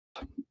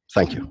left.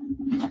 Thank you.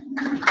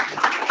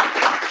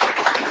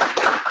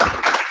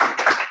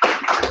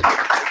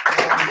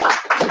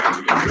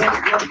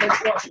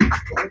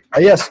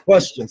 Yes,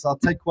 questions. I'll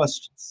take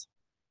questions.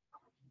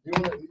 You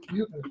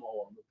can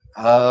follow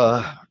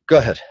on. Go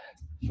ahead.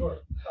 Sure.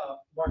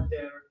 Mark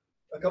Danner,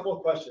 a couple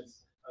of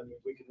questions. I mean,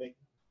 we could make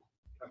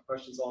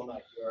questions all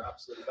night. You're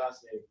absolutely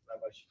fascinating,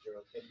 Rabbi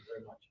Shapiro. Thank you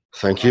very much.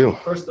 Thank you.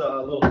 First,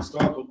 a little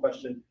historical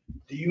question.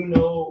 Do you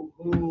know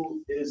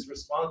who is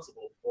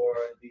responsible for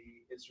the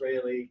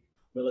Israeli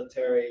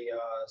military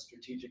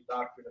strategic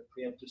doctrine of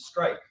preemptive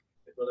strike?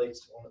 It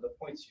relates to one of the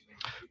points you made.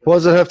 What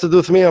does it have to do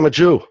with me? I'm a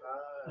Jew.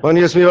 Why don't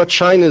you ask me about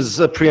China's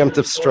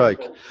preemptive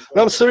strike?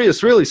 No, I'm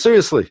serious, really,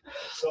 seriously.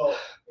 So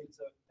it's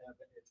an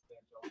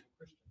evangelical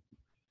Christian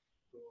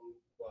who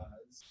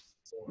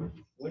was born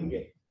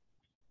Wingate,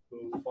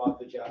 who fought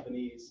the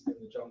Japanese in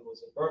the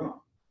jungles of Burma.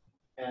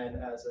 And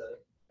as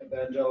an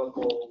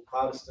evangelical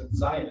Protestant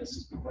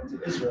Zionist, went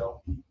to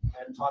Israel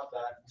and taught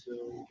that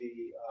to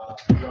the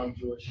young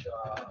Jewish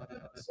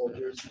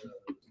soldiers,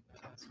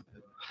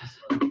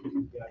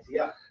 the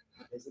idea.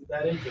 Isn't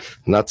that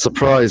interesting? Not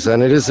surprised,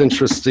 and it is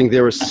interesting.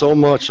 There is so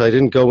much I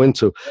didn't go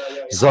into.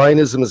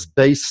 Zionism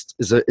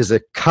is a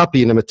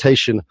copy and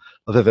imitation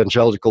of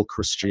evangelical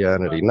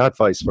Christianity, not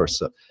vice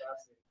versa.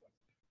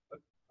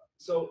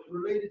 So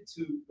related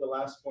to the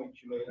last point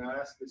you made, and I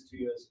ask this to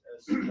you as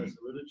a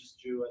religious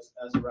Jew,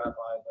 as a rabbi,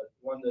 but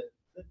one that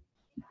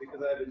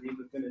because I have a deep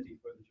affinity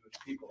for the Jewish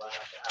people, I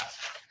have to ask.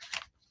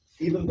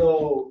 Even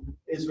though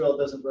Israel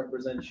doesn't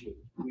represent you,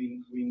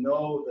 we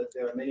know that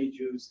there are many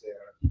Jews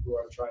there who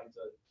are trying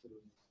to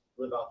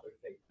live out their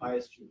faith,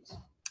 pious Jews.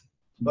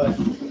 But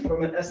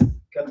from an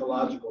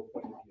eschatological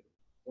point of view,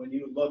 when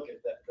you look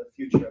at the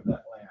future of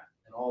that land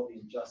and all the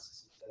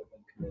injustices that have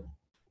been committed,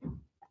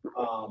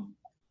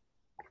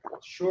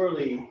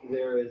 surely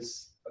there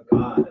is a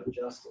God of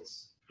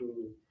justice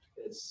who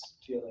is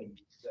feeling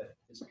that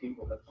his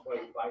people have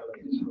quite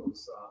violated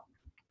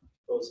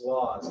those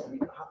laws. I mean,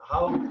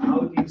 how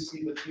do you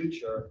see the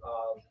future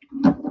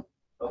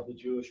of the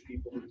Jewish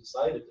people who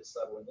decided to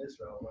settle in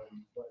Israel when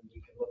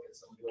we can look at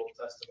some of the Old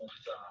Testament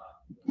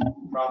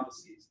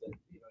prophecies that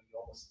you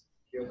almost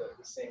hear the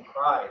same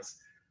cries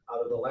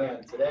out of the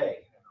land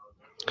today?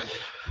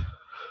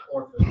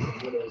 Orphans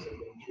and widows are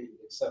being treated,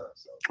 etc.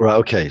 Right.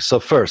 Okay. So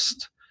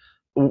first,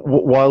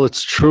 while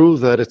it's true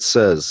that it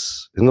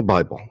says in the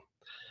Bible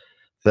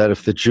that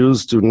if the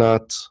Jews do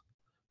not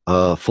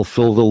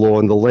fulfill the law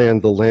in the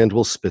land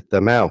will spit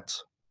them out.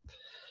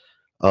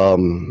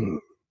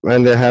 And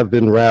there have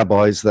been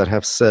rabbis that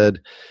have said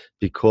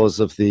because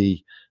of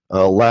the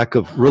lack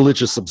of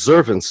religious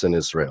observance in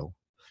Israel,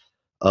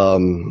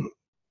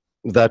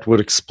 that would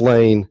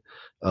explain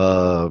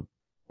all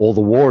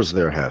the wars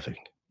they're having.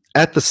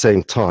 At the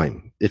same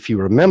time, if you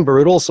remember,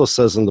 it also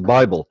says in the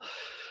Bible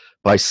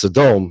by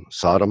Sodom,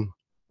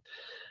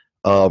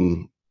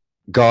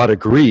 God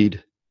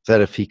agreed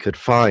that if he could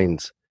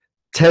find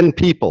 10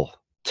 people,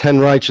 10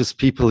 righteous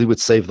people, he would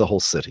save the whole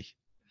city.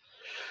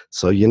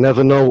 So you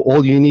never know.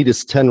 All you need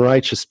is 10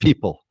 righteous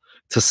people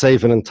to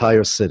save an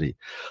entire city.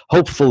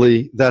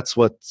 Hopefully, that's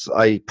what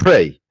I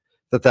pray,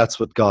 that's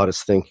what God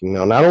is thinking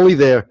now. Not only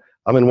there,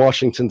 I'm in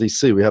Washington,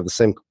 D.C. We have the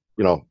same,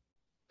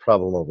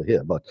 problem over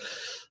here, but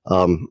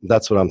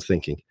that's what I'm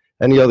thinking.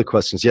 Any other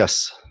questions?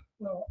 Yes.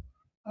 Well,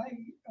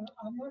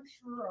 I'm not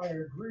sure I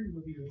agree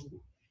with you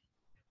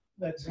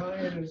that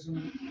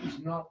Zionism is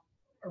not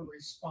a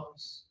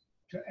response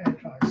to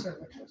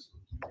anti-Semitism.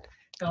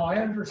 Now, I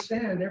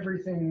understand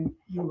everything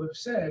you have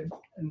said,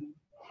 and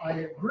I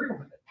agree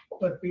with it.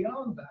 But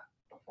beyond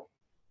that,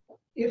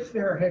 if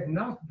there had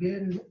not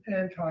been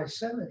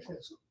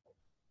anti-Semitism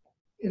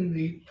in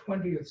the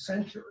 20th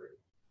century,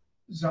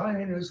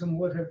 Zionism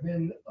would have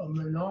been a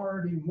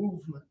minority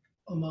movement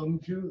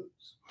among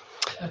Jews.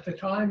 At the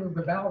time of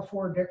the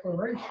Balfour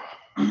Declaration,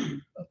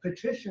 a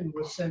petition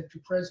was sent to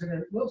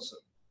President Wilson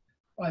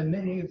by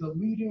many of the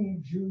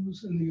leading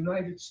Jews in the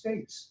United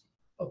States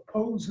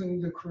opposing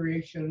the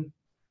creation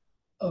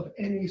of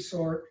any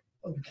sort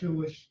of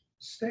Jewish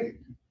state.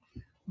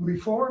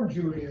 Reform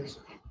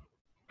Judaism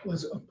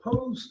was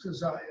opposed to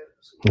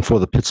Zionism. And for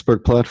the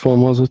Pittsburgh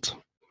Platform, was it?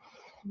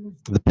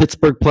 The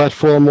Pittsburgh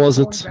Platform, was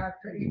it? Going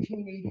back to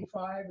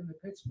 1885 and the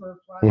Pittsburgh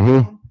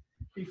Platform.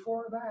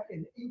 Before that,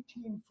 in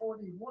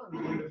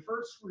 1841, when the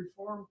first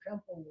Reform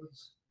Temple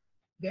was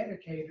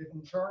dedicated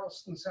in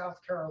Charleston, South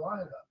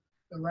Carolina,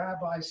 the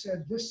rabbi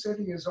said, "This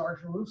city is our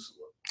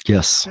Jerusalem.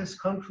 Yes. This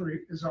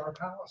country is our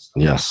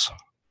Palestine." Yes.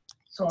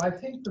 So I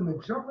think the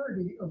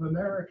majority of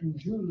American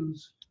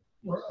Jews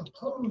were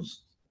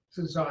opposed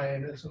to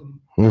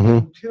Zionism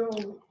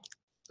until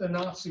the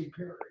Nazi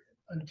period,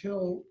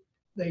 until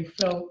they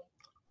felt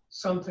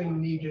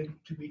something needed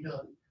to be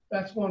done.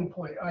 That's one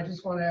point. I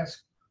just want to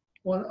ask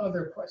one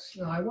other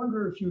question. I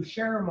wonder if you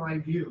share my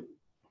view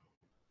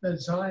that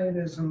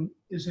Zionism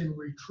is in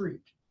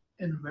retreat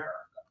in America.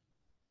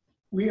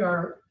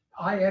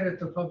 I edit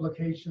the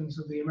publications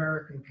of the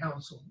American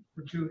Council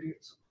for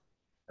Judaism,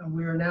 and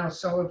we are now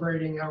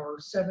celebrating our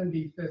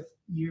 75th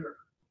year.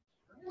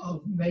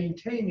 of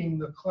maintaining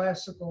the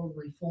classical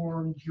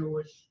Reform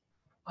Jewish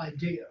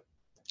idea.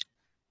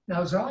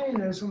 Now,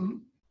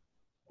 Zionism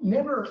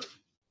never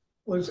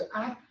was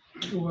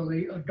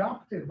actually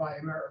adopted by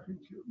American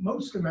Jews.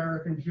 Most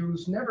American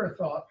Jews never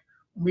thought,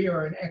 we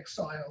are in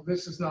exile,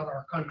 this is not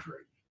our country,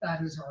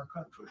 that is our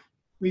country.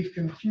 We've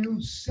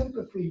confused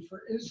sympathy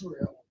for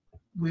Israel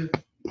with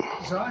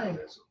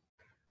Zionism.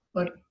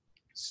 But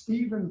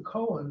Stephen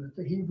Cohen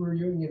at the Hebrew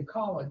Union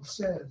College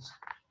says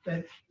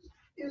that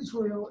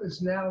Israel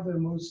is now the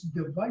most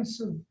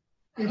divisive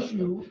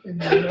issue in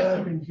the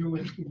American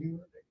Jewish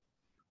community.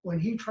 When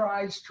he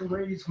tries to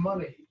raise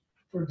money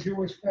for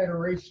Jewish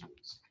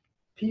federations,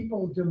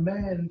 people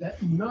demand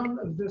that none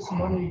of this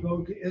money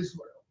go to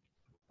Israel.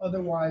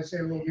 Otherwise,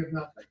 they will give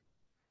nothing.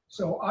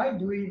 So I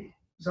believe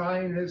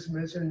Zionism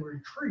is in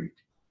retreat,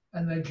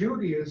 and that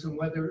Judaism,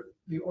 whether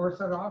the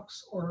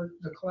Orthodox or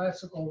the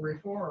classical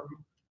Reform,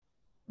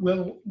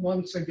 will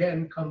once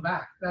again come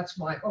back. That's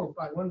my hope.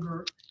 I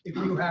wonder if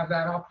you have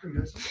that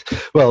optimism.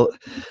 Well,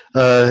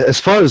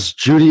 as far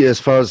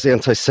as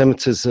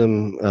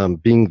anti-Semitism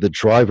being the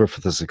driver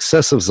for the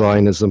success of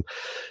Zionism,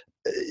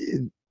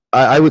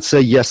 I would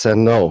say yes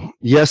and no.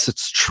 Yes,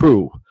 it's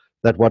true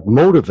that what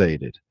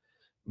motivated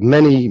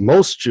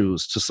most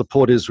Jews to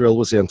support Israel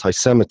was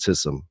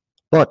anti-Semitism.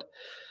 But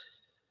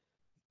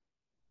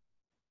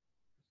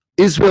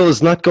Israel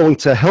is not going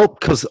to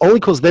help only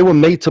because they were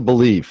made to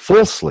believe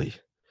falsely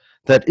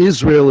that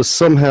Israel is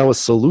somehow a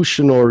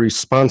solution or a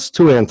response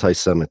to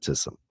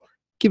anti-Semitism. I'll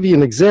give you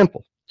an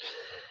example.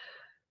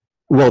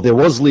 Well, there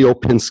was Leo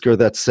Pinsker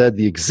that said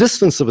the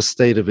existence of a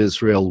state of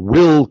Israel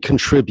will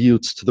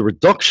contribute to the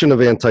reduction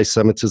of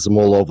anti-Semitism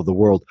all over the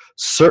world.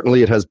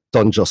 Certainly it has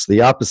done just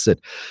the opposite.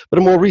 But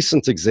a more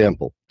recent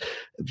example,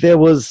 there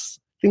was,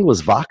 I think it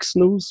was Vox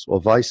News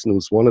or Vice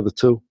News, one of the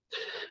two,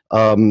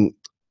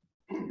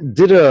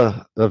 did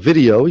a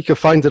video, you can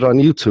find it on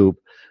YouTube,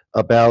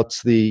 about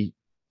the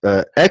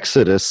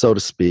exodus, so to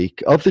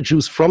speak, of the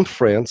Jews from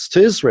France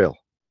to Israel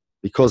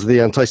because of the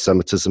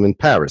anti-Semitism in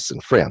Paris, in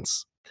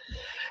France.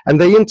 And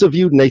they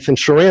interviewed Nathan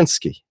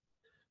Sharansky,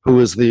 who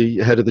is the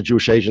head of the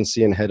Jewish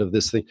Agency and head of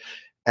this thing.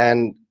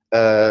 And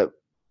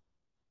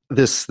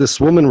this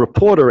woman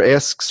reporter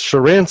asks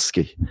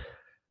Sharansky,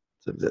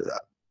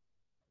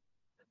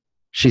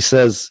 she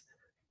says,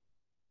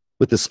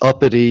 with this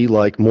uppity,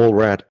 like mole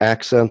rat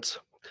accent,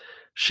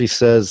 she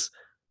says,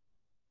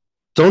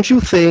 don't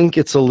you think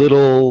it's a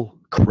little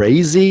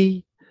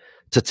crazy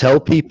to tell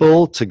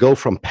people to go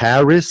from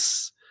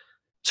Paris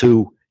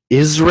to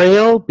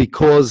Israel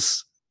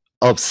because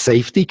of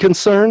safety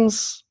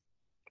concerns,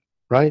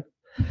 right?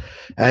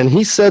 And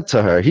he said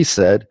to her,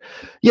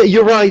 yeah,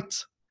 you're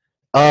right.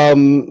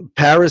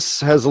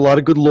 Paris has a lot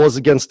of good laws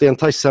against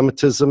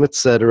anti-Semitism,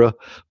 etc.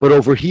 But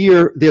over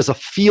here, there's a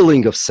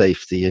feeling of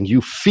safety and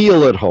you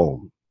feel at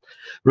home.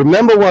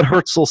 Remember what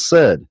Herzl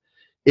said.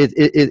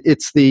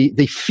 It's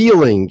the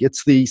feeling,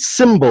 it's the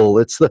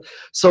symbol,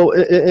 so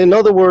in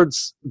other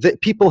words,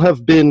 people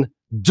have been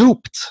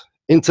duped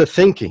into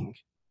thinking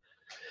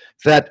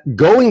that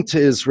going to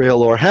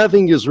Israel or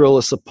having Israel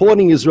or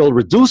supporting Israel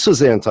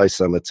reduces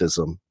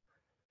anti-Semitism,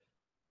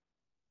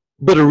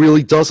 but it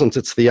really doesn't.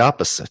 It's the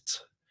opposite.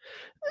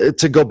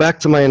 To go back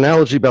to my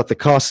analogy about the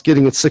car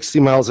skidding at 60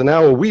 miles an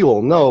hour, we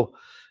all know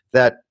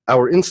that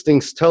our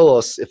instincts tell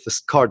us if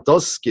this car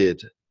does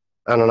skid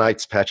on an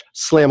ice patch,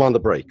 slam on the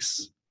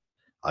brakes.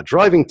 Our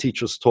driving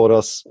teachers taught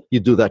us, you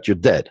do that, you're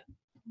dead.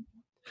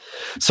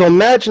 So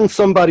imagine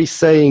somebody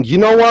saying, you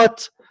know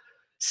what?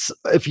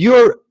 If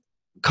your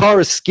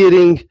car is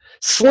skidding,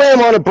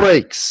 slam on the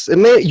brakes.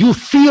 You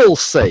feel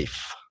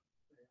safe.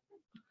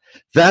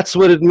 That's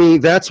what it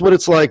means. That's what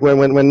it's like when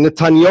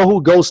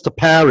Netanyahu goes to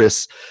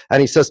Paris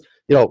and he says,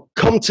 you know,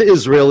 come to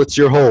Israel, it's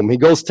your home. He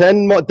goes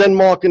to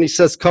Denmark and he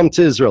says, come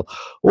to Israel.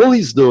 All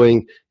he's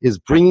doing is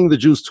bringing the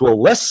Jews to a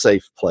less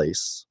safe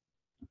place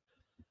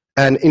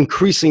and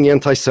increasing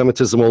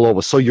anti-Semitism all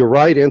over. So you're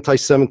right,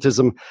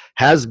 anti-Semitism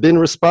has been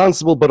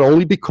responsible, but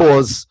only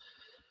because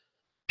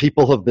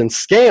people have been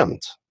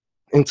scammed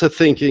into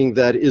thinking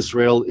that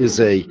Israel is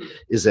a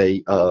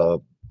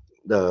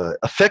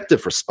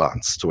effective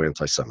response to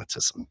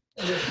anti-Semitism.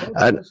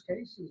 And in those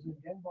cases, in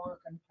Denmark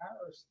and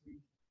Paris, the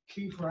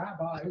chief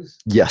rabbis.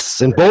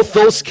 Yes, in both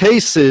those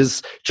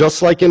cases,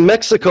 just like in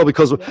Mexico,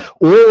 because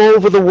all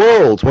over the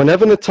world,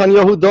 whenever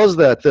Netanyahu does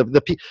that,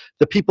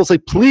 the people say,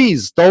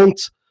 please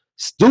don't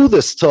do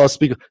this to us,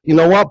 because you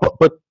know what,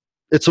 but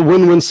it's a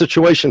win-win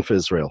situation for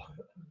Israel,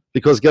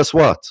 because guess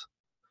what,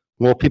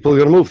 more people are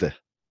going to move there.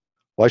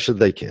 Why should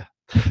they care?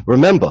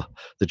 Remember,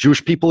 the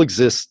Jewish people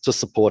exist to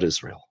support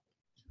Israel.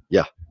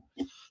 Yeah.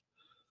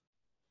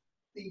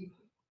 The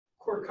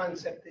core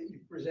concept that you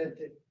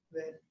presented,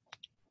 that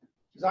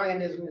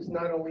Zionism is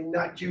not only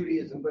not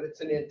Judaism, but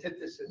it's an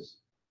antithesis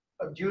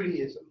of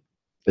Judaism.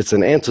 It's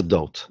an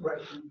antidote.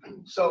 Right.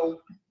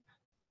 So,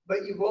 but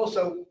you've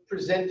also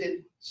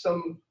presented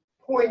some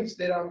points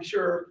that I'm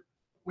sure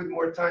with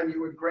more time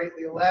you would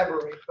greatly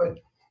elaborate, but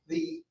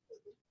it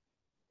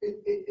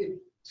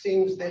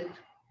seems that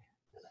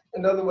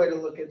another way to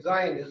look at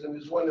Zionism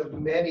is one of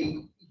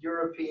many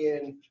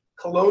European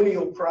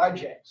colonial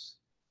projects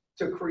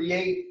to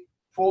create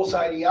false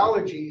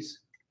ideologies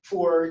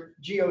for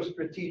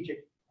geostrategic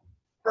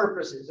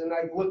purposes. And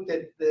I've looked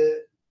at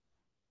the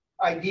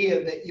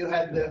idea that you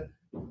had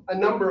a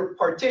number of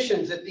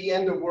partitions at the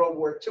end of World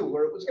War II,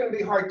 where it was going to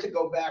be hard to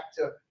go back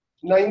to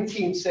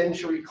 19th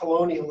century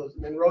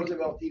colonialism. And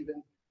Roosevelt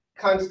even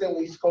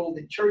constantly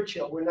scolded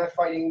Churchill, we're not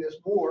fighting this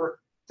war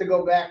to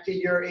go back to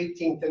your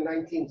 18th and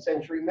 19th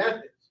century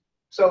methods.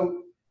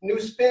 So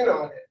new spin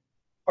on it,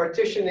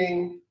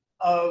 partitioning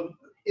of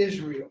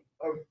Israel,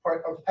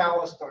 of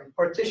Palestine,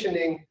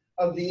 partitioning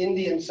of the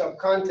Indian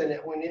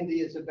subcontinent when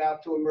India is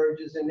about to emerge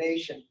as a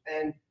nation.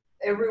 And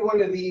every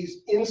one of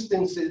these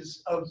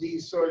instances of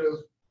these sort of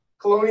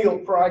colonial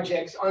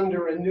projects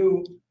under a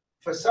new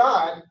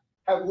facade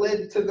have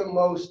led to the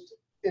most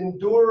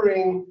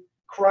enduring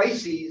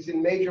crises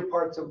in major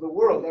parts of the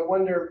world. I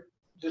wonder,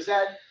 is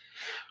that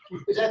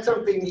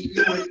something that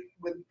you would,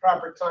 with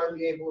proper time,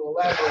 be able to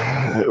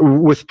elaborate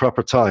on? With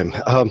proper time.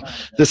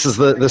 This is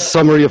the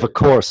summary of a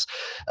course.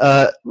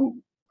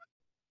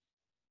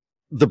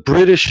 The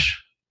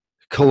British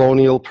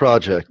colonial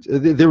project,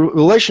 the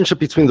relationship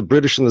between the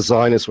British and the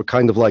Zionists were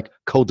kind of like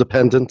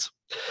codependent.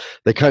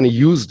 They kind of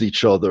used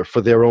each other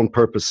for their own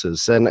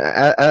purposes. And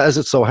as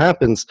it so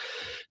happens,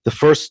 the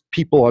first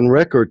people on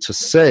record to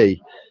say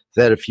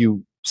that if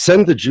you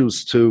send the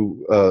Jews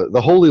to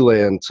the Holy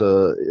Land,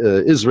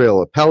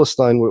 Israel,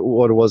 Palestine,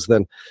 what it was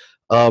then,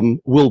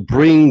 will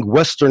bring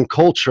Western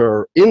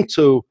culture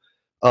into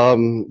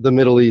the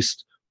Middle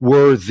East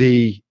were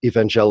the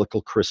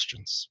evangelical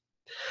Christians.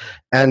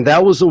 And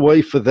that was a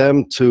way for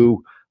them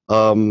to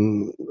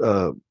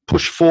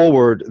push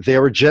forward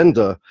their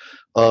agenda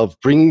of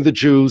bringing the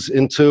Jews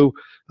into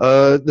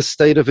the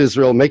state of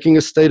Israel, making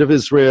a state of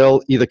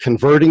Israel, either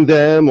converting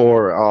them,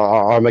 or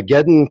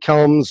Armageddon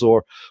comes,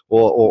 or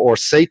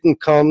Satan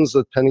comes,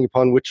 depending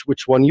upon which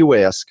one you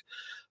ask.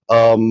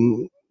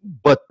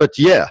 But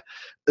yeah,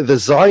 the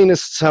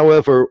Zionists,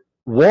 however,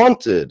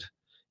 wanted,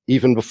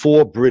 even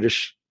before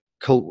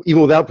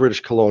even without British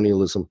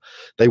colonialism,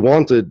 they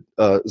wanted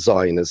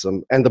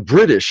Zionism, and the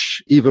British,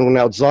 even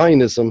without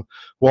Zionism,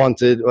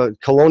 wanted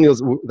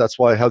colonialism. That's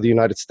how the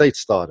United States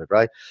started,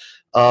 right?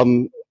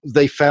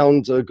 They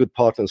found good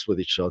partners with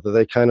each other.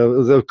 They're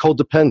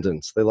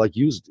codependents.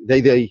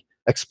 They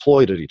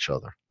exploited each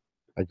other.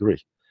 I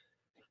agree.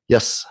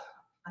 Yes.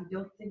 I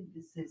don't think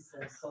this is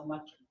so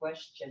much a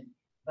question,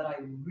 but I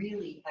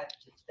really have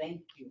to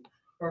thank you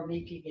for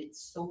making it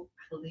so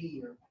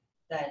clear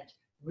that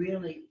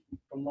really,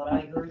 from what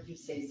I heard you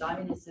say,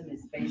 Zionism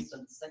is based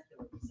on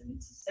secularism.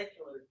 It's a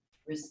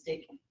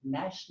secularistic,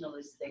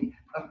 nationalistic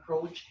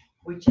approach,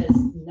 which has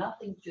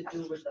nothing to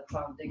do with the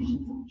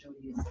foundations of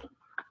Judaism,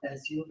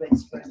 as you've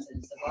expressed it,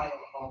 as I have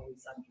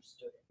always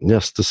understood it.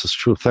 Yes, this is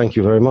true. Thank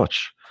you very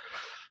much.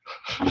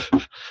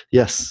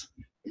 Yes.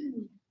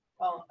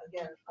 Well,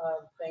 again,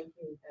 thank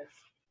you, as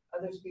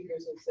other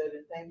speakers have said,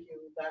 and thank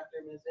you,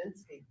 Dr.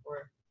 Mazinski,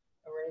 for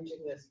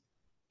arranging this.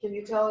 Can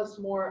you tell us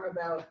more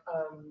about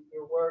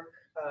your work,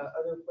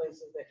 other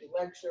places that you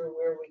lecture,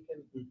 where we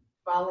can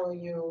follow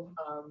you?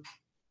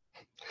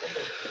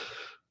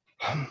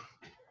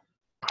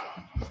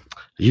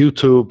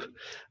 YouTube,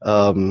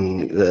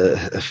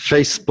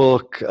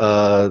 Facebook,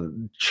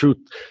 Truth.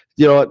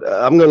 You know what?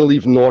 I'm going to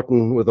leave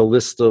Norton with a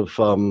list of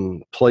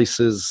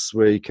places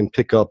where you can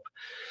pick up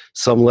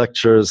some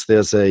lectures.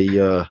 There's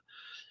I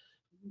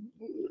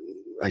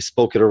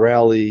spoke at a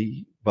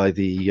rally by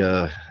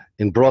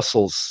in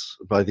Brussels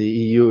by the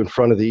EU, in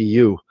front of the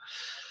EU,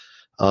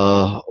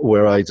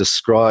 where I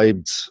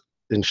described,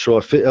 in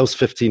short, it was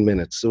 15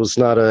 minutes. It was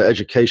not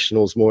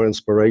educational, it was more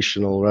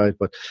inspirational, right?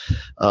 But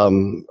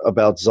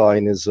about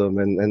Zionism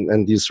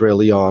and the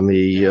Israeli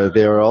army.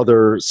 There are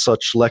other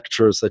such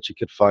lectures that you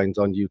could find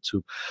on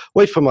YouTube.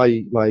 Wait for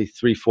my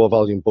 3-4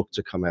 volume book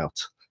to come out.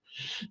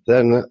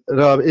 Then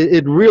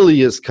it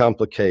really is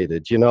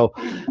complicated. You know,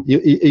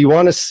 you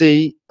want to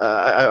see,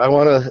 I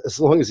want to, as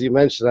long as you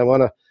mentioned, I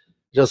want to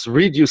just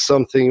read you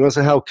something. You want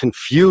to see how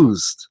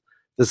confused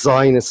the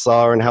Zionists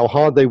are and how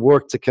hard they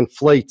work to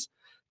conflate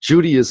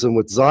Judaism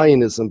with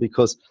Zionism,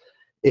 because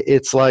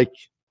it's like,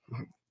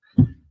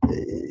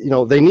 you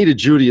know, they needed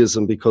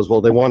Judaism because, well,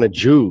 they wanted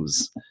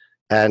Jews.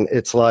 And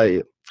it's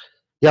like,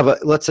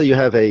 let's say you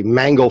have a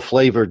mango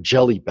flavored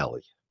Jelly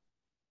Belly.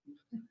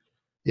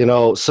 You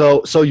know,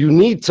 so you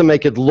need to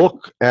make it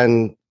look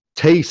and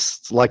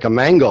taste like a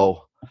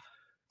mango,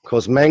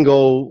 because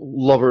mango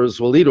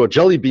lovers will eat, or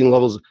jelly bean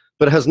lovers,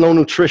 but it has no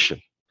nutrition.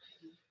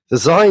 The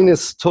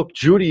Zionists took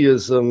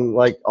Judaism,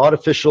 like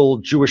artificial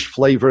Jewish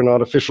flavor and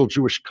artificial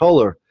Jewish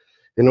color,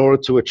 in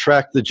order to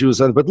attract the Jews.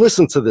 But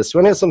listen to this.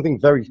 When I have something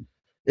very,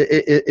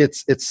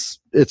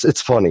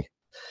 it's funny.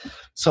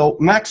 So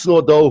Max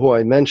Nordau, who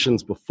I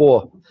mentioned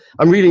before,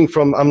 I'm reading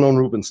from Amnon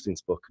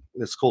Rubinstein's book.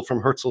 It's called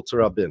From Herzl to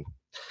Rabin.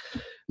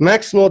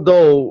 Max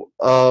Nordau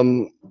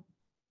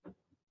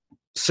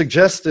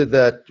suggested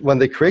that when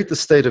they create the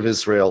state of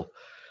Israel,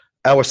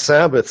 our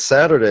Sabbath,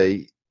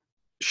 Saturday,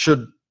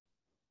 should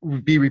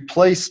be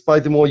replaced by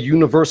the more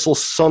universal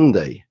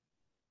Sunday.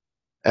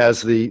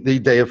 as the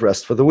day of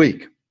rest for the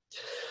week.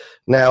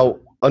 Now,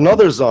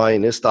 another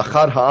Zionist,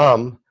 Achad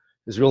Ha'am,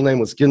 his real name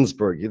was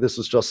Ginsburg. This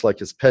was just like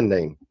his pen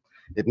name.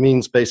 It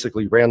means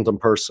basically random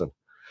person.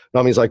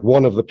 Now, it means like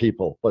one of the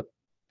people, but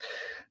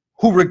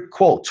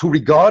quote, who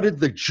regarded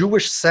the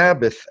Jewish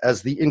Sabbath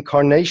as the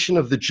incarnation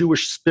of the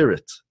Jewish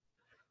spirit,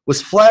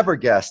 was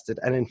flabbergasted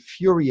and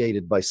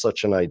infuriated by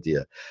such an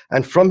idea.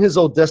 And from his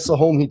Odessa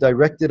home, he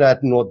directed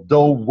at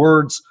Nodo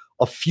words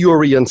of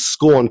fury and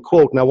scorn.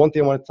 Quote, now one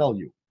thing I want to tell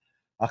you,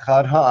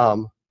 Achad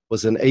Ha'am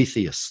was an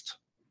atheist.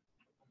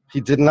 He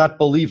did not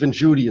believe in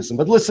Judaism.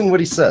 But listen what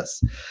he says.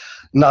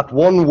 Not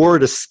one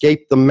word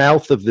escaped the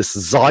mouth of this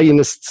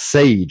Zionist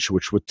sage,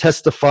 which would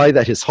testify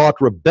that his heart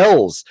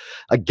rebels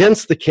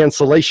against the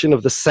cancellation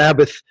of the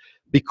Sabbath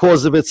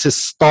because of its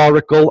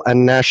historical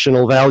and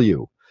national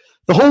value.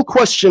 The whole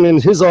question in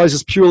his eyes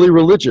is purely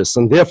religious,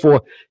 and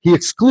therefore he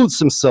excludes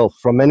himself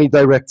from any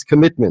direct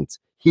commitment.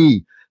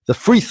 He, the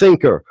free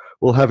thinker,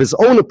 will have his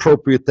own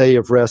appropriate day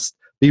of rest,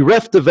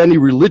 bereft of any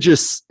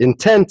religious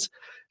intent,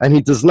 and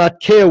he does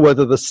not care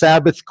whether the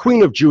Sabbath,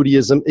 queen of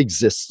Judaism,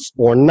 exists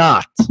or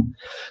not.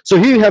 So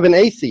here you have an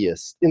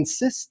atheist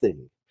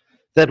insisting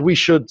that we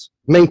should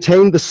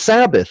maintain the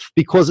Sabbath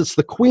because it's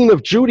the queen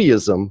of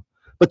Judaism,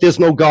 but there's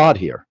no God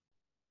here.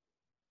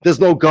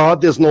 There's no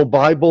God, there's no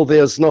Bible,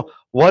 there's no...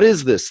 What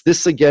is this?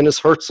 This, again, is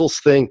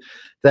Herzl's thing,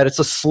 that it's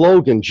a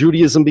slogan.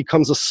 Judaism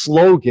becomes a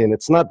slogan.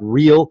 It's not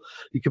real.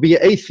 You could be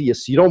an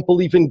atheist. You don't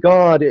believe in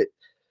God.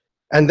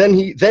 And then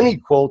he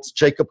quotes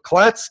Jacob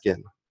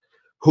Klatskin,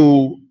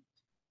 who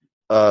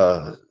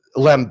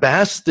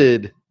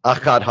lambasted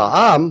Achad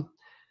Ha'am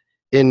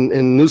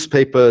in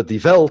newspaper Die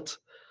Welt,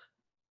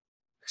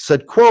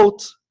 said,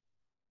 quote,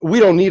 we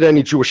don't need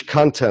any Jewish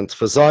content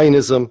for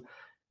Zionism,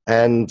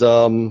 and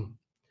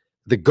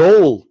the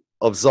goal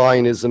of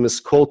Zionism is,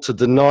 quote, to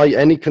deny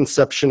any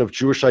conception of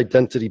Jewish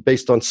identity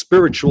based on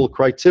spiritual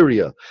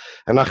criteria.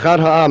 And Achad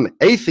Ha'am,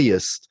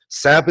 atheist,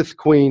 Sabbath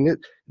queen,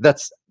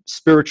 that's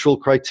spiritual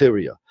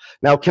criteria.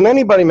 Now, can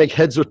anybody make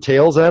heads or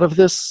tails out of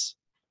this?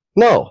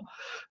 No.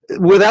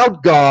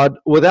 Without God,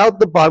 without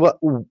the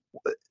Bible,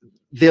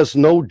 there's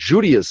no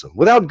Judaism.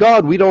 Without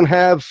God, we don't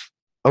have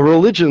a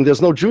religion.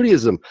 There's no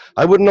Judaism.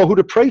 I wouldn't know who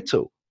to pray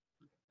to.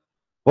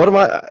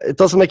 It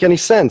doesn't make any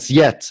sense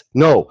yet.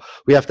 No,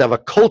 we have to have a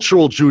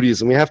cultural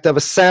Judaism. We have to have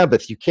a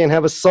Sabbath. You can't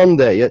have a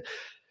Sunday.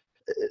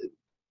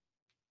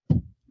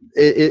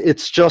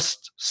 It's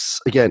just,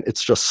 again,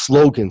 it's just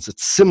slogans.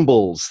 It's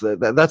symbols.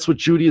 That's what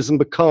Judaism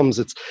becomes.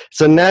 It's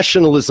a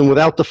nationalism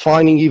without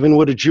defining even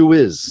what a Jew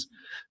is.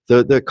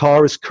 The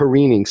car is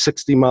careening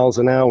 60 miles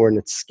an hour and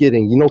it's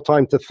skidding. No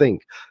time to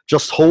think.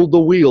 Just hold the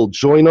wheel.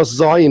 Join us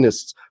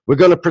Zionists. We're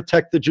going to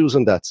protect the Jews,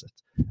 and that's it.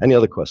 Any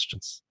other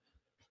questions?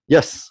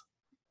 Yes.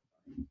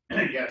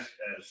 Yes,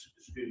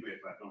 excuse me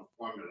if I don't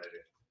formulate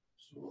it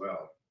so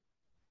well.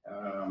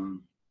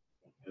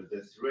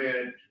 The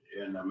thread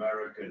in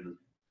American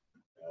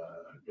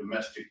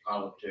domestic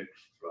politics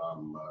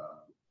from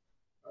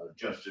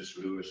Justice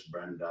Louis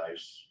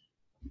Brandeis,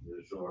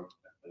 the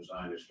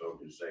Zionist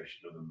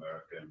Organization of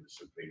America and the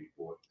Supreme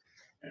Court,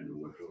 and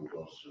Woodrow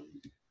Wilson,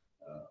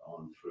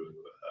 on through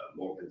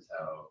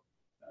Morgenthau,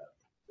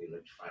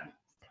 Felix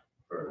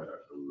Frankfurter,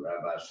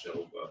 Rabbi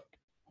Silva,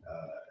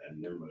 and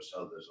numerous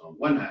others on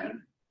one hand,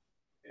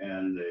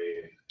 and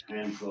a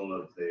handful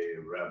of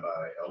the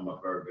Rabbi Elmer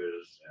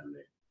Bergers and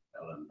the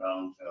Ellen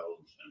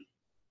Baumfelds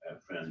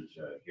and friends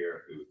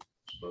here who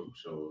spoke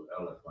so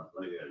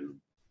eloquently, and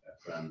a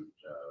friend,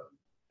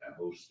 a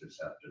host this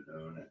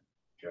afternoon, and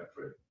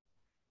Jeffrey.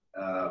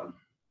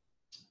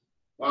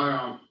 Why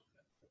aren't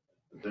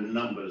the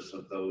numbers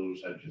of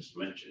those I just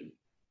mentioned,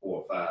 4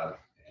 or 5,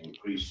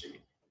 increasing?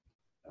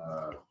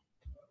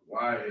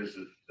 Why is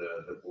it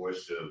the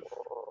voice of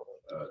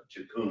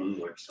Tikkun,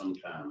 which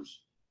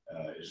sometimes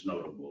is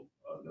notable,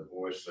 the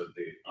voice of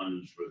the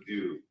UN's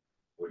Review,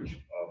 which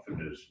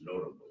often is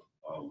notable,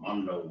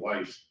 Mondo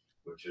Weiss,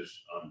 which is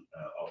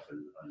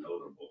often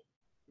notable,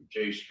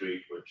 J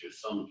Street, which is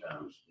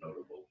sometimes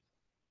notable?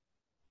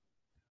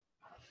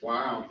 Why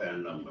aren't their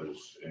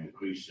numbers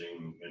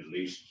increasing, at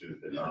least to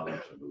the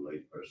knowledge of a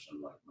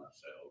layperson like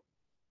myself?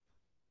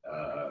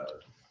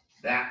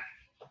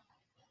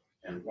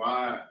 And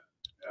why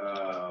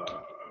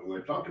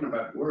we're talking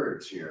about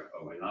words here,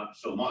 are we not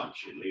so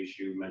much? At least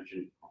you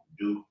mentioned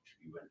duped,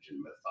 you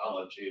mentioned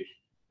mythology,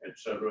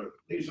 etc.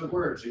 These are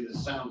words, these are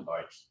sound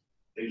bites.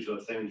 These are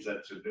things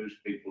that seduce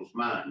people's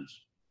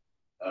minds.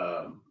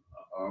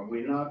 Are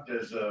we not,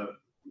 as a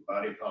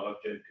body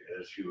politic,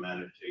 as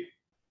humanity,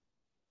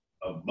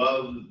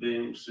 above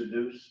being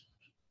seduced,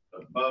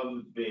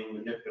 above being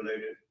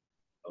manipulated,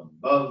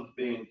 above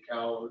being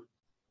cowed,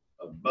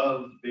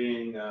 above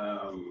being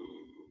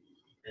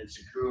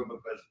insecure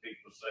because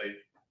people say,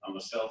 I'm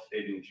a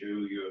self-hating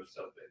Jew, you're a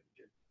self-hating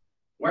Jew?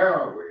 Where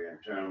are we in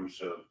terms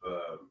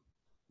of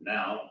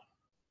now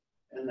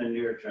and the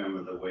near term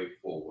of the way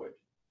forward?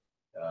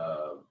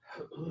 I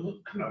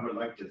would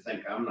like to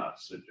think I'm not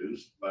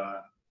seduced by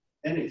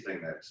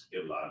anything that's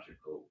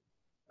illogical,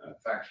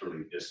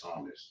 factually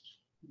dishonest.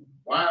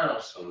 Why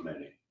are so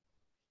many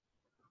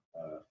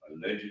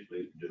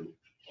allegedly duped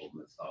or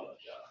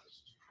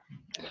mythologized.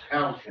 And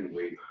how can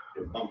we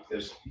debunk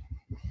this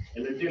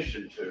in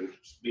addition to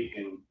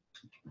speaking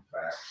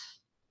facts,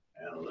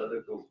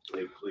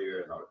 analytically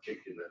clear and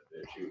articulate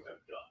as you have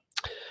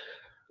done?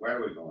 Where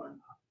are we going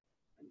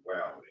and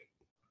where are we?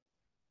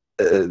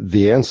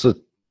 The answer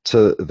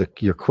to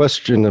your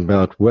question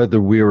about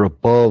whether we're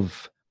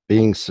above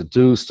being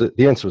seduced,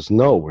 the answer is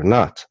no, we're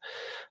not.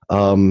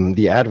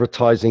 The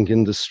advertising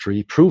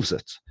industry proves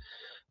it.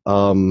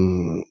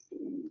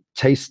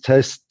 Taste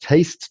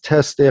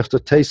test after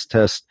taste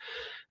test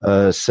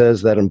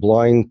says that in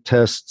blind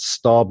tests,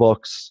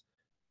 Starbucks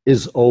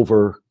is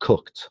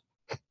overcooked.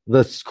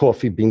 The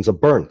coffee beans are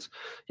burnt,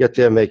 yet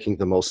they're making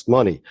the most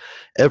money.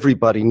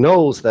 Everybody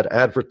knows that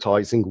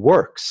advertising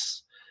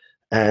works.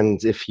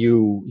 And if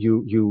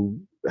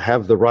you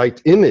have the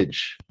right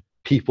image,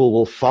 people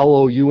will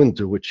follow you and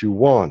do what you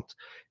want.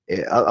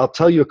 I'll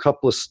tell you a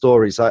couple of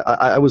stories.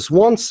 I was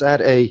once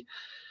at a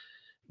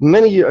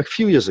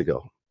few years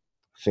ago,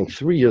 I think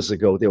 3 years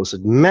ago, there was a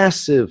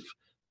massive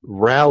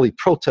rally,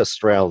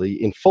 protest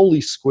rally in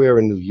Foley Square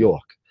in New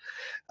York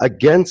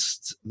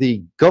against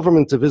the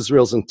government of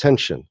Israel's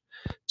intention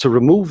to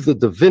remove the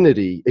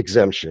divinity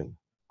exemption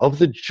of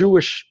the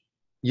Jewish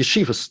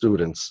yeshiva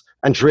students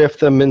and draft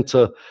them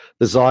into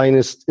the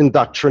Zionist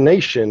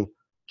indoctrination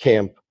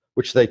camp,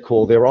 which they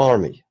call their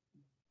army.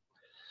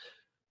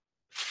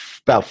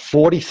 About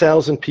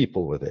 40,000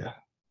 people were there.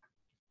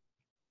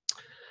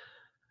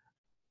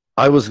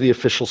 I was the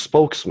official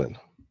spokesman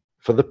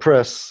for the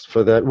press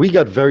for that. We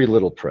got very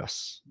little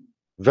press,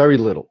 very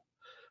little.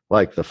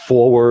 Like the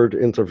Forward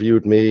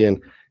interviewed me,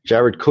 and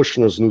Jared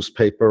Kushner's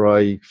newspaper,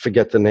 I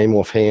forget the name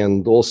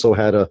offhand, also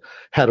had a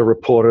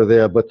reporter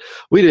there, but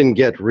we didn't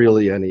get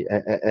really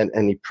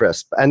any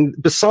press. And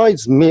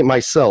besides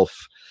myself,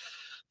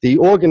 the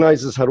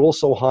organizers had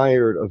also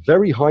hired a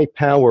very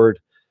high-powered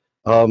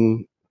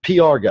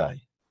PR guy,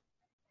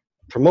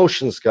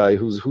 promotions guy,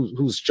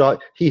 whose job,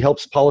 he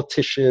helps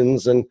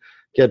politicians and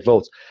get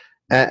votes.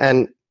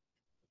 And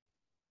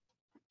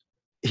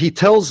he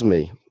tells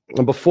me,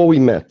 and before we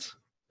met,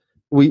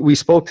 we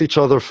spoke to each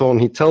other on phone,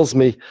 he tells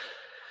me,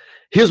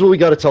 here's what we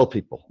got to tell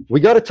people. We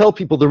got to tell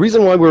people the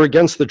reason why we're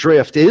against the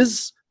draft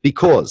is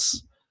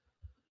because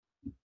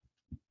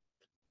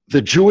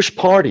the Jewish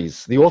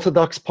parties, the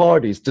Orthodox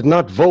parties, did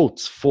not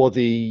vote for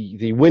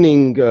the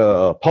winning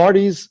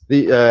parties,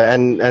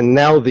 and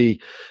now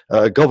the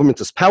government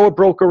is power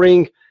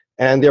brokering,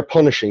 and they're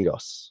punishing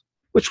us,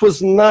 which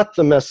was not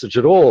the message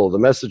at all. The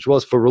message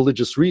was, for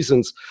religious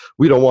reasons,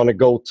 we don't want to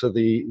go to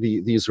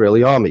the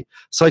Israeli army.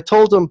 So I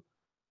told him,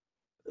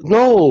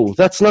 no,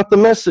 that's not the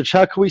message.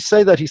 How can we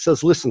say that? He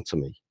says, listen to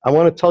me. I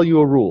want to tell you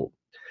a rule.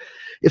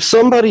 If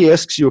somebody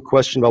asks you a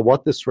question about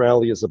what this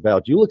rally is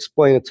about, you'll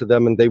explain it to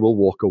them and they will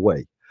walk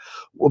away.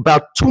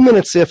 About 2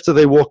 minutes after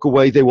they walk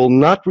away, they will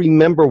not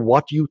remember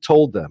what you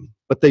told them,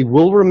 but they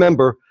will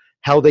remember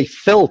how they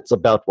felt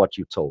about what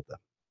you told them.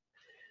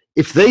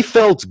 If they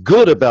felt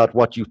good about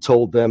what you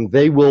told them,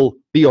 they will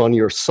be on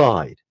your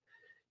side.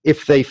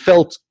 If they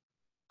felt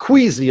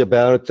queasy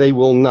about it, they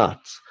will not.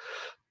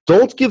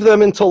 Don't give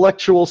them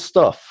intellectual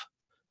stuff.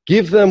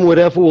 Give them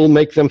whatever will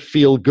make them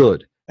feel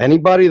good.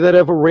 Anybody that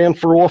ever ran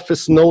for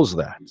office knows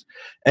that.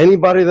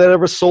 Anybody that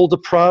ever sold a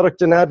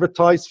product and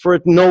advertised for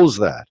it knows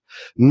that.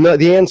 No,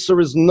 the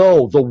answer is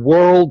no. The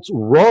world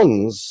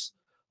runs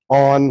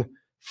on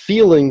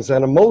feelings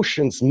and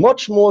emotions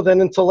much more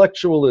than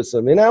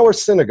intellectualism. In our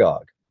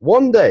synagogue,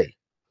 one day,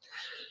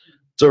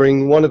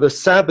 during one of the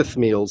Sabbath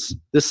meals,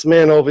 this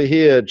man over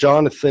here,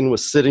 Jonathan,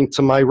 was sitting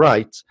to my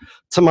right.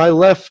 To my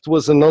left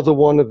was another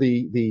one of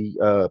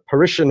the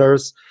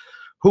parishioners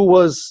who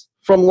was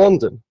from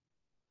London.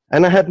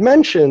 And I had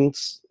mentioned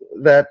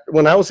that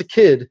when I was a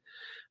kid,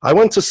 I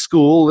went to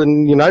school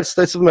in the United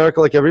States of America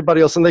like everybody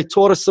else, and they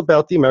taught us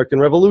about the American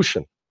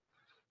Revolution,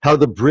 how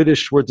the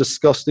British were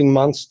disgusting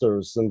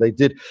monsters, and they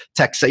did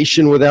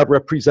taxation without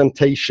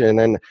representation,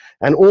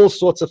 and all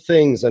sorts of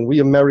things, and we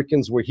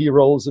Americans were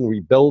heroes and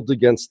rebelled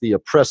against the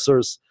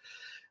oppressors.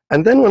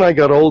 And then when I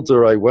got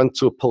older, I went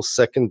to a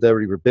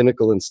post-secondary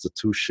rabbinical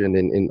institution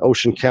in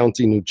Ocean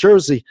County, New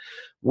Jersey,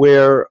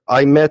 where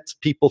I met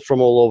people from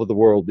all over the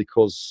world,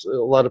 because a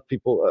lot of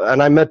people,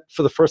 and I met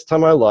for the first time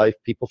in my life,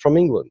 people from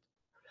England.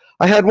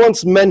 I had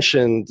once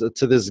mentioned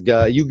to this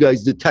guy, you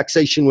guys did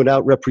taxation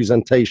without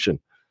representation.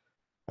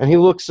 And he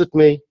looks at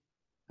me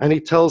and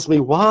he tells me,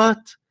 what?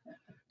 He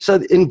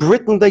said, in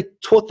Britain, they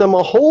taught them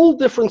a whole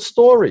different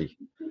story.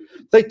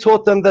 They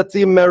taught them that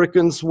the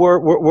Americans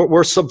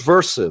were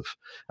subversive,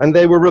 and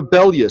they were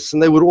rebellious,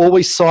 and they would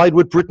always side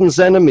with Britain's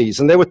enemies,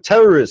 and they were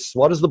terrorists.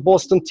 What is the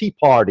Boston Tea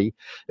Party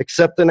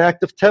except an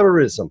act of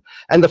terrorism?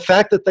 And the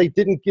fact that they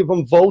didn't give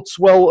them votes,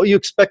 well, you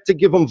expect to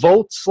give them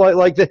votes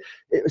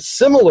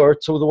similar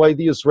to the way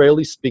the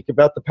Israelis speak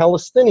about the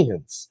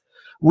Palestinians.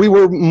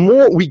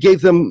 We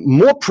gave them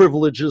more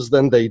privileges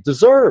than they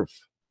deserve.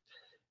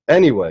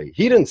 Anyway,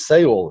 he didn't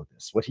say all of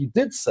this. What he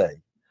did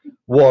say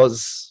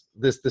was,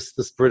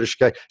 this British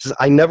guy says,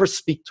 I never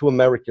speak to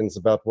Americans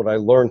about what I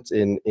learned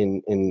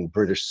in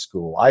British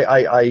school.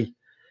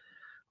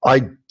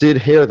 I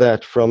did hear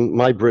that from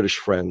my British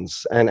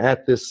friends, and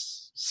at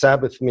this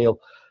Sabbath meal,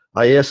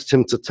 I asked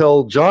him to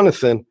tell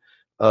Jonathan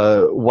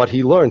what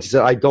he learned. He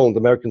said, I don't.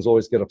 Americans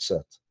always get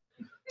upset.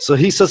 So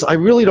he says, I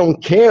really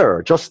don't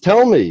care. Just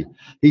tell me.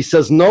 He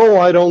says, no,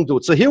 I don't do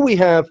it. So here we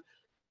have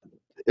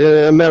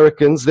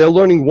Americans, they're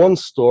learning one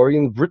story.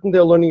 In Britain,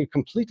 they're learning a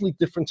completely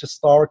different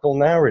historical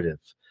narrative.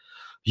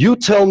 You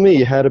tell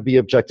me how to be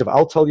objective.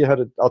 I'll tell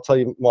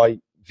you my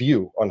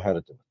view on how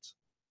to do it.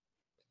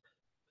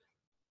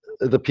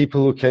 The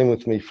people who came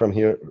with me from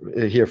here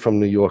from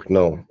New York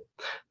know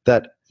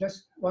that.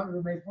 Just wanted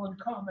to make one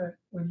comment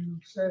when you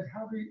said,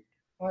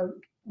 I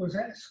was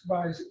asked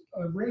by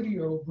a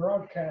radio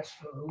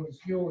broadcaster who was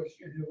Jewish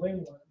in New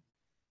England,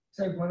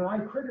 said, when I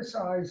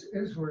criticize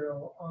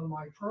Israel on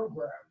my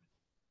program,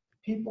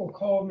 people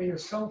call me a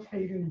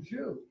self-hating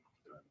Jew.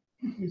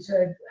 He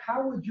said,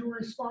 how would you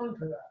respond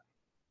to that?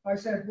 I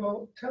said,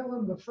 well, tell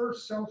them the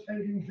first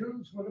self-hating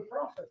Jews were the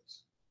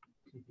prophets.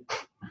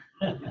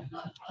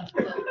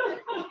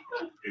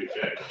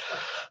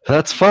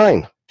 That's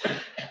fine.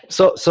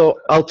 So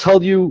I'll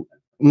tell you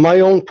my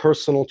own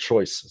personal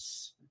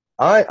choices.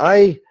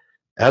 I,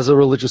 as a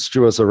religious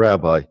Jew, as a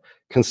rabbi,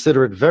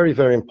 consider it very,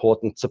 very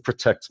important to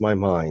protect my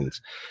mind.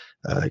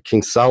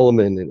 King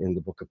Solomon in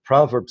the book of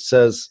Proverbs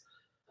says,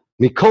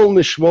 Mikol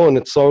mishmon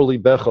etzor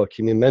libecha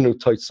ki mimenu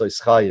toitzos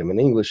chayim.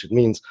 In English, it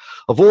means,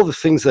 of all the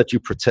things that you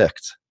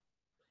protect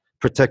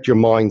your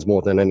mind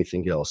more than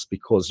anything else,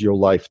 because your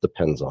life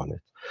depends on it.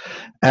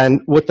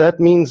 And what that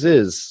means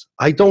is,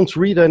 I don't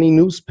read any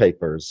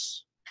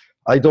newspapers.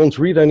 I don't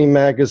read any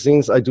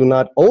magazines. I do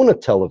not own a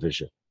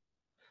television.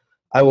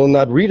 I will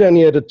not read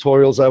any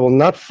editorials. I will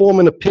not form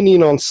an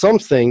opinion on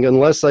something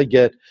unless I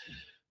get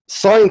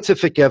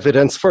scientific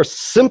evidence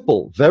first.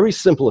 Simple, very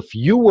simple. If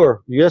you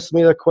asked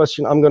me that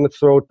question, I'm going to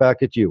throw it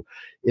back at you.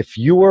 If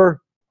you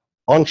were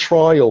on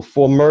trial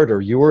for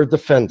murder, you were a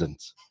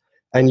defendant,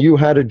 and you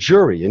had a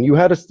jury, and you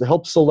had to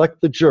help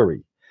select the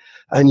jury,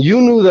 and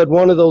you knew that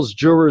one of those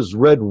jurors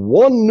read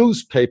one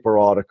newspaper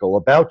article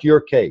about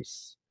your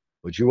case,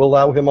 would you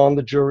allow him on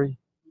the jury?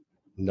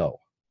 No.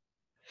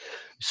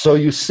 So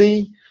you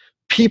see,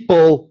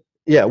 people,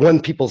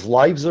 when people's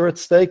lives are at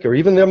stake, or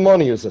even their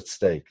money is at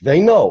stake,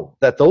 they know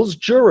that those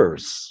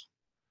jurors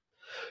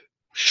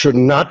should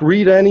not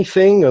read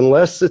anything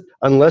unless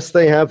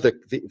they have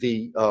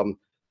the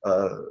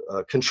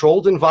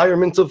controlled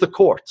environment of the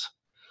court.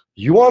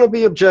 You want to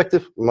be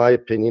objective? My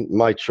opinion,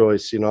 my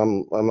choice. You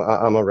know,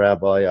 I'm a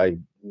rabbi. I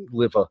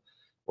live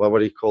what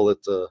do you call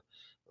it?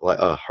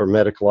 A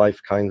hermetic life,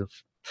 kind of.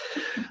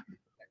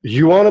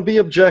 You want to be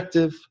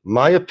objective?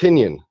 My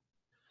opinion.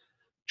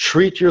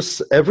 Treat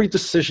every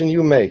decision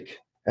you make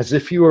as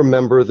if you were a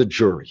member of the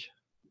jury.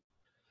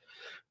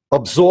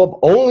 Absorb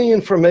only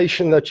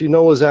information that you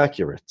know is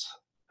accurate.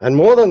 And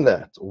more than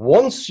that,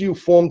 once you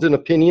formed an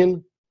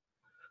opinion,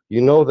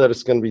 you know that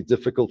it's going to be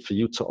difficult for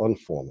you to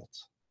unform it.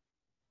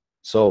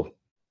 So,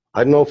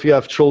 I don't know if you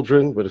have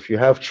children, but if you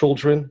have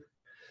children,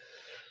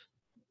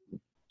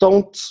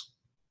 don't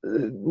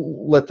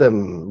let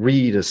them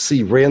read or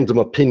see random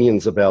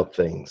opinions about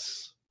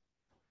things.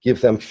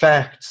 Give them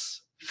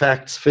facts,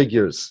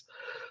 figures.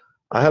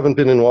 I haven't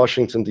been in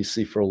Washington,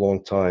 D.C. for a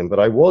long time, but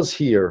I was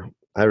here.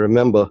 I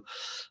remember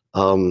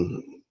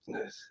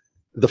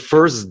the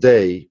first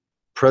day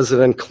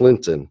President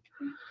Clinton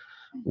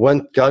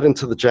got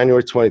into the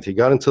January 20th, he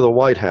got into the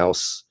White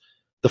House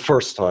the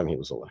first time he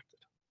was elected.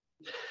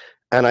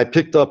 And I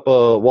picked up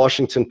a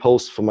Washington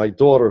Post for my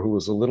daughter, who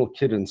was a little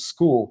kid in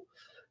school.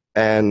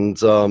 And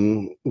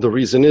the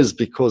reason is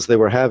because they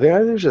were having,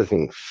 I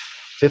think,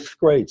 fifth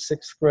grade,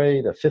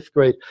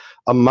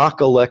 a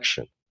mock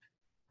election.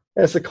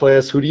 As a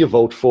class, who do you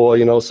vote for?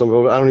 You know, I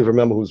don't even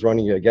remember who's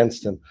running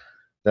against him.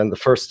 Then the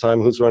first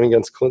time, who's running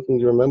against Clinton?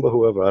 Do you remember?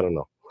 Whoever, I don't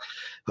know.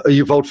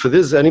 You vote for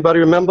this? Anybody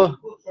remember?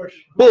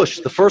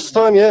 Bush. The first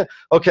time, yeah?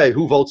 Okay,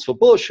 who votes for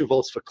Bush? Who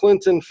votes for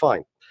Clinton?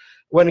 Fine.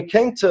 When it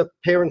came to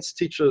Parents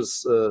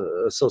Teachers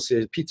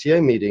Association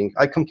PTA meeting,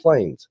 I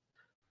complained.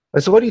 I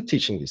said, what are you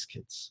teaching these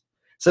kids?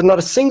 I said, not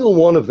a single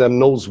one of them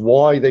knows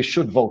why they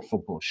should vote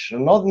for Bush.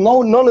 And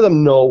none of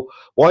them know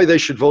why they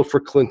should vote for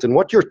Clinton.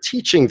 What you're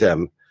teaching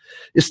them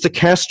is to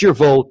cast your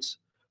vote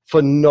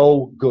for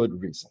no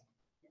good reason.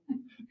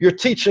 You're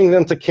teaching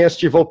them to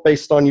cast your vote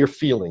based on your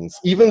feelings.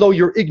 Even though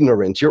you're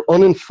ignorant, you're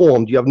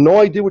uninformed, you have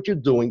no idea what you're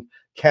doing,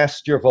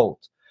 cast your vote.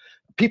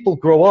 People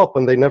grow up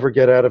and they never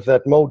get out of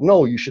that mode.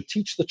 No, you should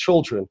teach the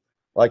children,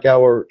 like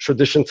our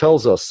tradition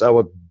tells us,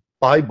 our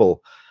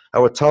Bible,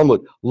 our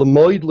Talmud, it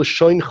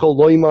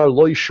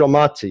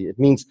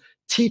means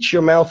teach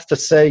your mouth to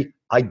say,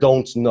 I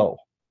don't know.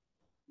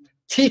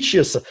 Teach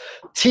us,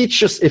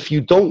 if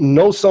you don't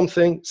know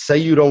something, say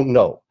you don't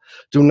know.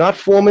 Do not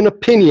form an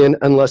opinion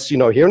unless you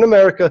know. Here in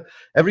America,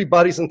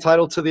 everybody's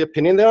entitled to the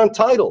opinion they're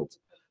entitled.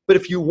 But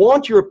if you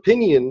want your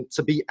opinion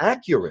to be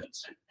accurate,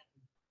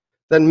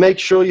 then make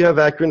sure you have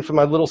accurate. For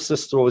my little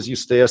sister always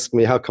used to ask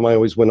me, how come I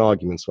always win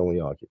arguments when we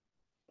argue?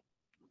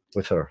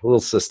 With her, little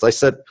sister. I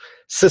said,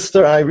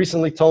 sister, I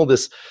recently told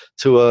this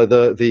to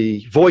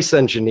the voice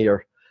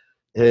engineer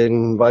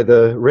by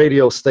the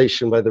radio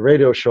station, by the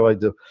radio show I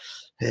do.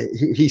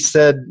 He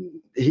said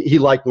he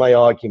liked my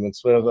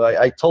arguments.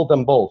 I told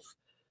them both.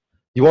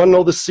 You want to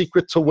know the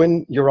secret to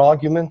win your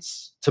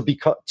arguments, to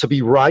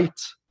be right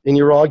in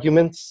your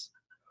arguments?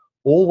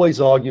 Always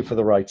argue for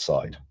the right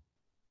side.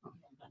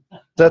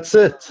 That's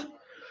it.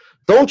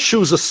 Don't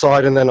choose a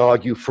side and then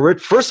argue for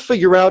it. First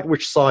figure out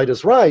which side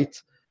is right,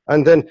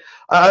 and then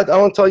I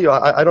want to tell you,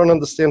 I don't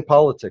understand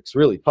politics,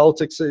 really.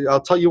 Politics, I'll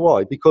tell you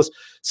why. Because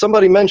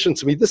somebody mentioned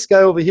to me, this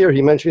guy over here,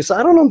 he said,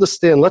 I don't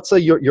understand. Let's say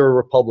you're a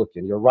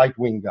Republican, you're a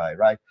right-wing guy,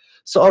 right?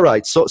 So, all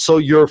right, so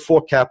you're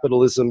for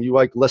capitalism, you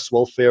like less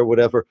welfare,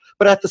 whatever.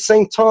 But at the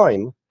same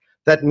time,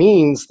 that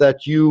means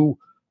that you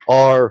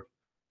are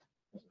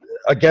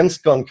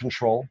against gun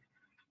control,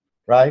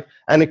 right?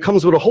 And it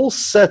comes with a whole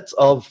set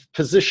of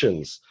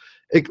positions.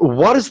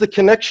 What is the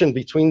connection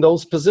between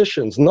those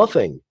positions?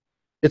 Nothing.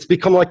 It's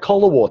become like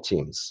color war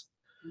teams.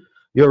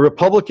 You're a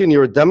Republican,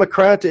 you're a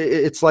Democrat,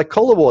 it's like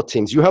color war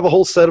teams. You have a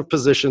whole set of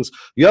positions.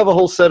 You have a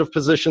whole set of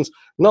positions.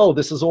 No,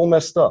 this is all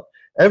messed up.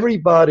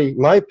 Everybody,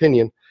 my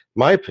opinion,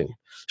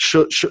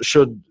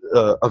 should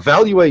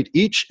evaluate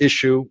each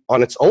issue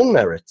on its own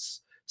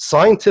merits,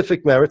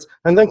 scientific merits,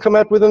 and then come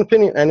out with an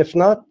opinion. And if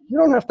not, you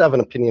don't have to have an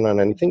opinion on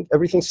anything.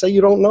 Everything say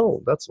you don't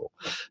know, that's all.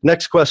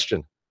 Next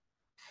question.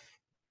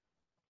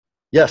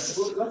 Yes.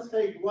 Well, let's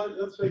take one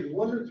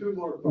or two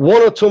more questions.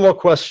 One or two more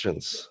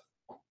questions.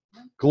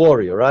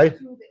 Gloria, right?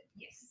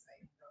 Yes,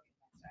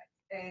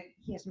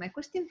 yes, my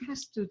question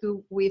has to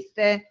do with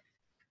the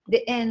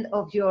end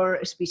of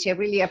your speech. I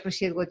really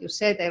appreciate what you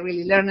said. I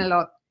really learned a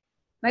lot.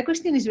 My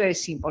question is very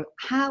simple.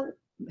 How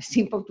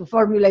simple to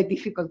formulate,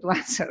 difficult to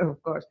answer,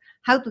 of course.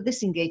 How to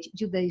disengage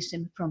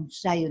Judaism from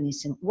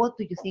Zionism? What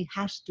do you think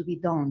has to be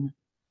done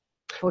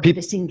for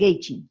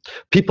disengaging?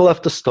 People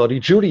have to study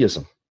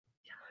Judaism.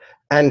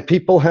 And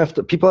people have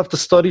to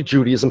study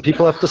Judaism.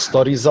 People have to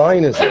study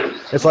Zionism.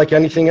 It's like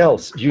anything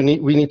else. We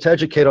need to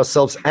educate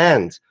ourselves.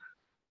 And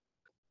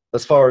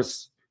as far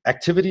as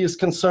activity is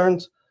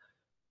concerned,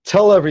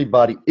 tell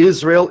everybody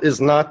Israel is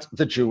not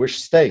the Jewish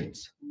state.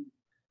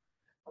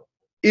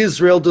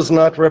 Israel does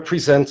not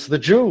represent the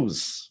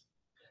Jews.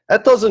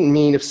 That doesn't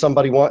mean if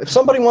somebody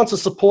wants to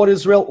support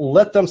Israel,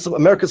 let them.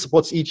 America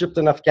supports Egypt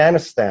and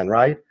Afghanistan,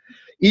 right?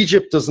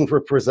 Egypt doesn't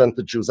represent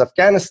the Jews.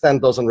 Afghanistan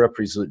doesn't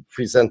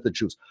represent the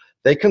Jews.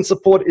 They can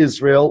support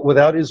Israel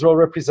without Israel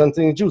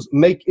representing the Jews.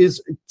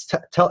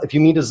 If you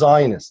meet a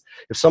Zionist,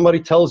 if somebody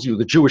tells you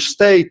the Jewish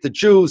state, the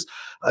Jews,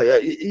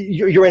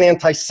 you're an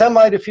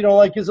anti-Semite if you don't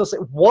like Israel. Say,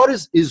 what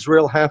does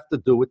Israel have to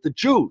do with the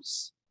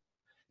Jews?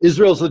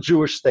 Israel's a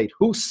Jewish state.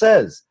 Who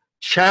says?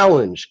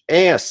 Challenge,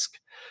 ask.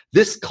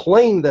 This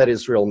claim that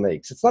Israel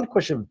makes, it's not a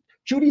question of,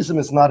 Judaism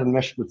is not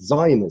enmeshed with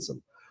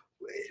Zionism.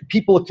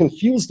 People are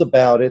confused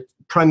about it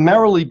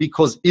primarily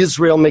because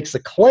Israel makes a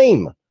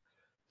claim.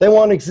 They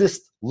want to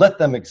exist, let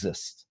them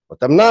exist. Let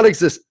them not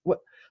exist,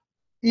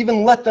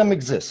 even let them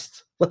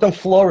exist. Let them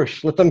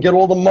flourish, let them get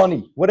all the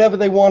money, whatever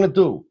they want to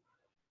do.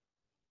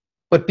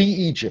 But be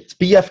Egypt,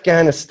 be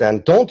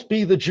Afghanistan, don't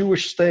be the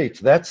Jewish state.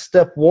 That's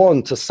step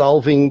one to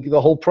solving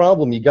the whole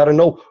problem. You got to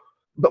know,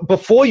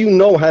 before you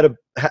know how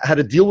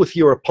to deal with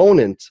your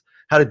opponent,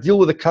 how to deal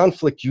with a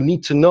conflict, you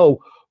need to know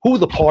who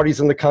the parties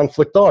in the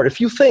conflict are. If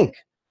you think,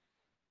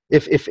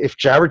 if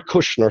Jared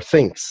Kushner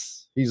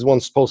thinks, he's one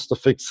supposed to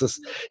fix this,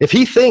 if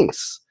he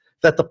thinks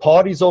that the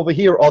parties over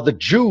here are the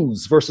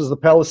Jews versus the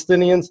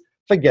Palestinians,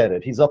 forget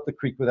it. He's up the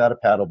creek without a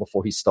paddle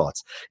before he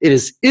starts. It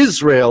is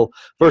Israel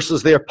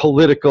versus their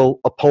political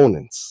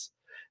opponents.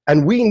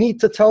 And we need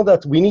to tell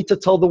that. We need to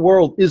tell the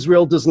world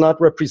Israel does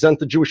not represent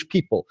the Jewish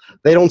people.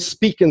 They don't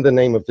speak in the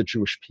name of the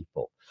Jewish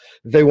people.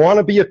 If they want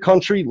to be a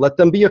country, let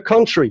them be a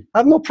country. I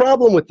have no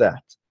problem with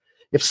that.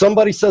 If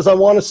somebody says, I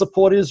want to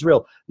support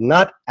Israel,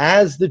 not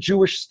as the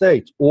Jewish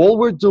state, all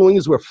we're doing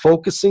is we're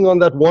focusing on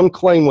that one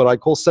claim, what I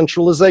call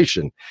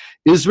centralization.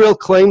 Israel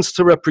claims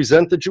to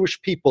represent the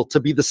Jewish people, to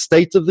be the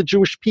state of the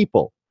Jewish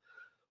people.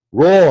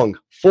 Wrong,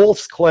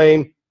 false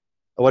claim,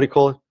 what do you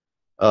call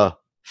it?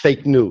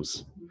 Fake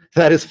news.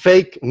 That is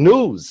fake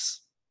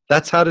news.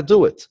 That's how to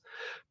do it.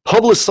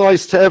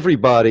 Publicize to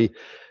everybody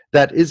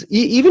that is,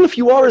 even if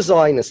you are a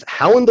Zionist,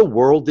 how in the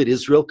world did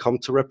Israel come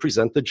to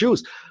represent the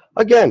Jews?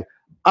 Again,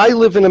 I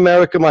live in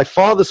America. My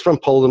father's from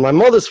Poland. My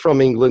mother's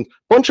from England.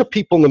 Bunch of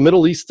people in the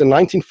Middle East in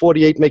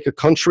 1948 make a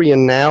country,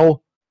 and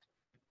now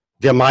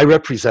they're my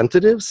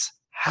representatives?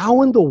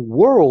 How in the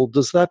world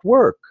does that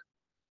work?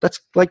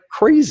 That's like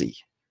crazy.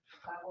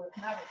 Power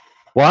of narrative.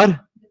 What?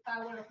 The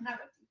power of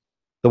narrative.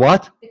 The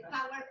what? The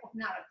power of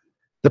narrative.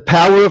 The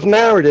power of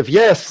narrative.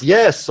 Yes,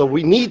 yes. So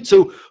we need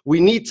to,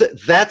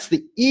 that's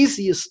the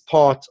easiest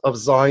part of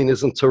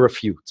Zionism to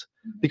refute,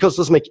 because it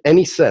doesn't make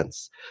any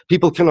sense.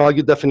 People can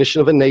argue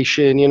definition of a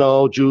nation,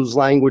 Jews,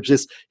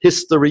 languages,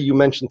 history you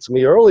mentioned to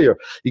me earlier.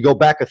 You go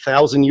back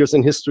 1,000 years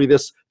in history,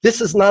 this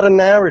is not a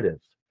narrative.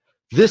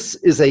 This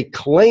is a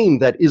claim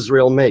that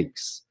Israel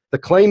makes. The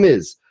claim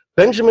is,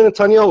 Benjamin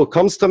Netanyahu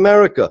comes to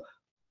America.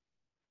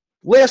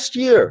 Last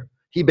year,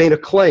 he made a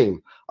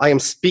claim. I am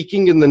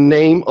speaking in the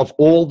name of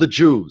all the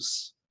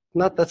Jews.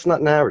 That's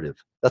not narrative.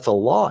 That's a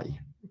lie.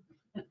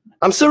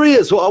 I'm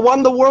serious. What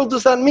in the world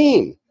does that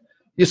mean?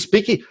 You're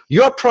speaking,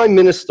 you're prime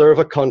minister of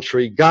a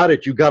country, got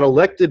it, you got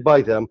elected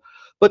by them,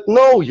 but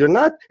no, you're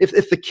not.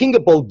 If the king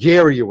of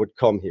Bulgaria would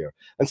come here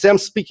and say, I'm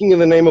speaking in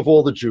the name of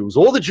all the Jews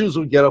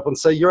would get up and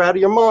say, you're out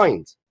of your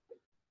mind.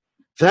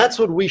 That's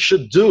what we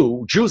should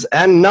do, Jews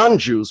and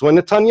non-Jews, when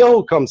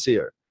Netanyahu comes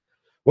here.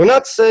 We're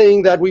not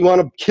saying that we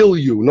want to kill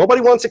you.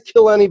 Nobody wants to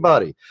kill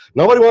anybody.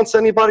 Nobody wants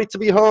anybody to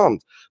be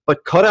harmed.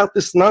 But cut out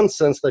this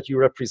nonsense that you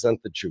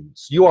represent the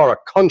Jews. You are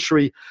a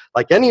country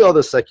like any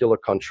other secular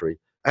country,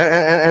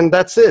 and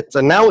that's it.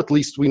 And now at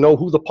least we know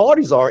who the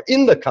parties are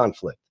in the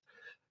conflict.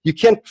 You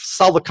can't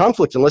solve a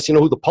conflict unless you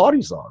know who the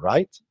parties are,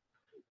 right?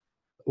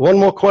 One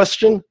more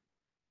question?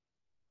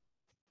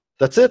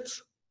 That's it.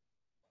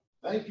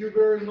 Thank you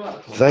very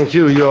much. Thank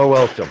you. You're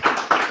welcome.